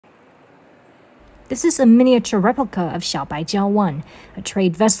This is a miniature replica of 小白礁 1, a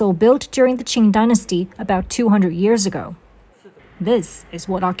trade vessel built during the Qing dynasty about 200 years ago. This is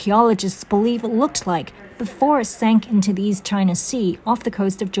what archaeologists believe it looked like before it sank into the East China Sea off the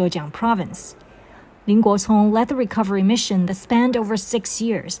coast of Zhejiang province. Ningbo led the recovery mission that spanned over 6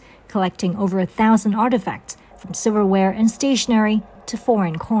 years, collecting over 1,000 artifacts, from silverware and stationery to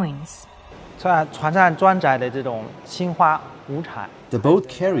foreign coins. The boat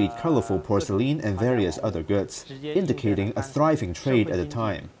carried colorful porcelain and various other goods, indicating a thriving trade at the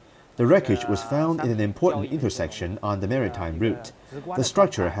time. The wreckage was found in an important intersection on the maritime route. The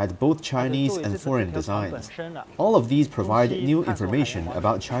structure had both Chinese and foreign designs. All of these provide new information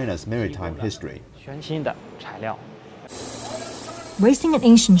about China's maritime history. Racing an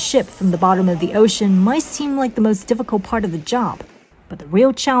ancient ship from the bottom of the ocean might seem like the most difficult part of the job, but the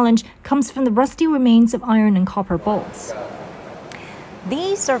real challenge comes from the rusty remains of iron and copper bolts.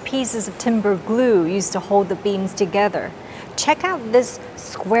 These are pieces of timber glue used to hold the beams together. Check out this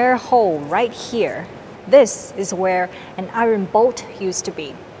square hole right here. This is where an iron bolt used to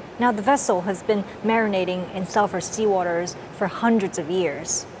be. Now the vessel has been marinating in sulfur seawaters for hundreds of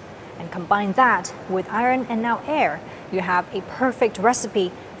years. And combine that with iron and now air, you have a perfect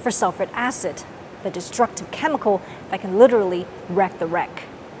recipe for sulfuric acid, the destructive chemical that can literally wreck the wreck.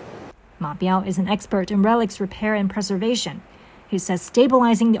 Ma Biao is an expert in relics repair and preservation. He says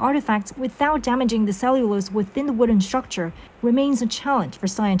stabilizing the artifacts without damaging the cellulose within the wooden structure remains a challenge for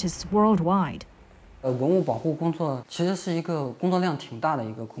scientists worldwide.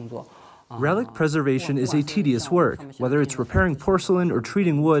 Relic preservation is a tedious work. Whether it's repairing porcelain or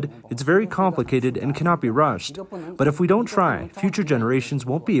treating wood, it's very complicated and cannot be rushed. But if we don't try, future generations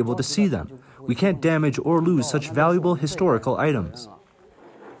won't be able to see them. We can't damage or lose such valuable historical items.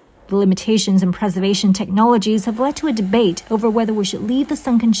 The limitations in preservation technologies have led to a debate over whether we should leave the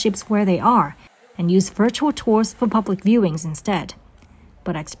sunken ships where they are and use virtual tours for public viewings instead.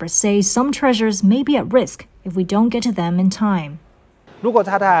 But experts say some treasures may be at risk if we don't get to them in time.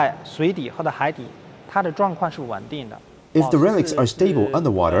 If the relics are stable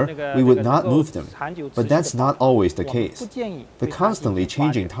underwater, we would not move them. But that's not always the case. The constantly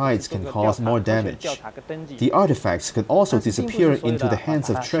changing tides can cause more damage. The artifacts can also disappear into the hands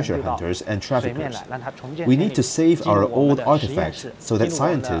of treasure hunters and traffickers. We need to save our old artifacts so that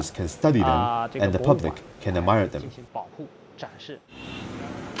scientists can study them and the public can admire them.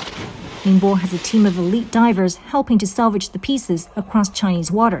 Ningbo has a team of elite divers helping to salvage the pieces across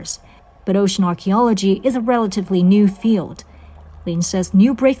Chinese waters. But ocean archaeology is a relatively new field. Lin says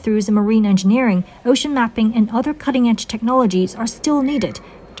new breakthroughs in marine engineering, ocean mapping, and other cutting-edge technologies are still needed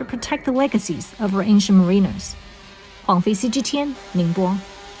to protect the legacies of our ancient mariners. Huangfei CGTN, Ningbo.